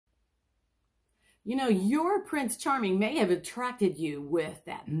You know, your Prince Charming may have attracted you with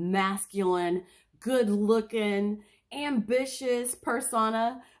that masculine, good-looking, ambitious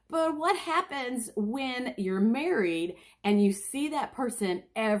persona, but what happens when you're married and you see that person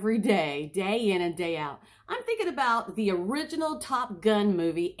every day, day in and day out? I'm thinking about the original Top Gun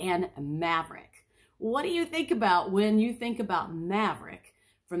movie and Maverick. What do you think about when you think about Maverick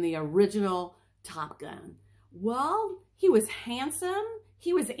from the original Top Gun? Well, he was handsome,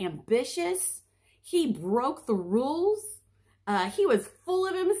 he was ambitious, he broke the rules. He was full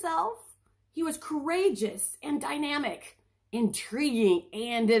of himself. He was courageous and dynamic, intriguing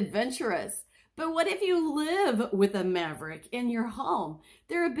and adventurous. But what if you live with a maverick in your home?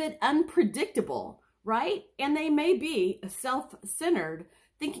 They're a bit unpredictable, right? And they may be self-centered,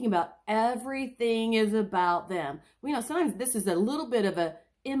 thinking about everything is about them. You know, sometimes this is a little bit of a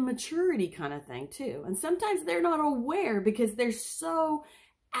immaturity kind of thing too. And sometimes they're not aware because they're so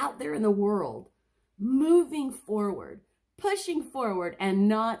out there in the world, moving forward, pushing forward, and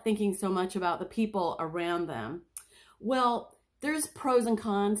not thinking so much about the people around them. Well, there's pros and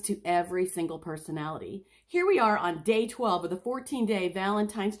cons to every single personality. Here we are on day 12 of the 14-day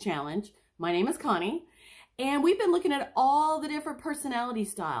Valentine's Challenge. My name is Connie, and we've been looking at all the different personality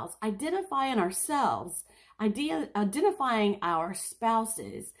styles, identifying ourselves, identifying our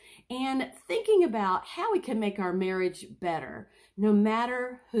spouses, and thinking about how we can make our marriage better, no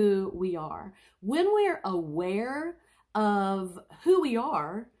matter who we are. When we're aware of who we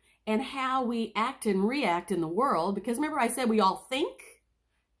are and how we act and react in the world, because remember I said we all think,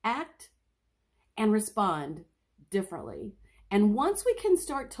 act, and respond differently. And once we can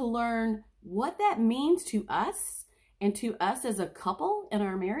start to learn what that means to us and to us as a couple in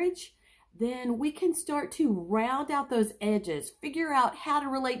our marriage, then we can start to round out those edges, figure out how to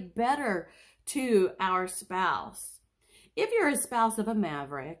relate better to our spouse. If you're a spouse of a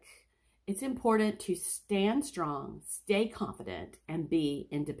maverick, it's important to stand strong, stay confident, and be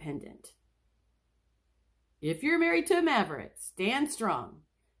independent. If you're married to a maverick, stand strong,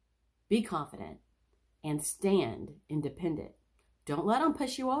 be confident, and stand independent. Don't let them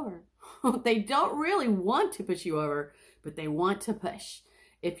push you over. They don't really want to push you over, but they want to push,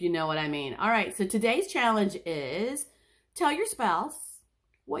 if you know what I mean. All right, so today's challenge is tell your spouse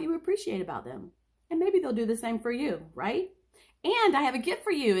what you appreciate about them. And maybe they'll do the same for you, right? And I have a gift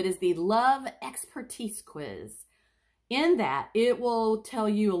for you. It is the Love Expertise Quiz. In that, it will tell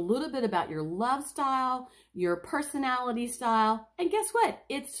you a little bit about your love style, your personality style, and guess what?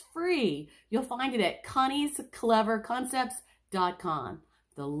 It's free. You'll find it at ConniesCleverConcepts.com.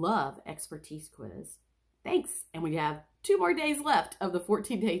 The Love Expertise Quiz. Thanks. And we have 2 more days left of the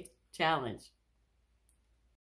 14-day challenge.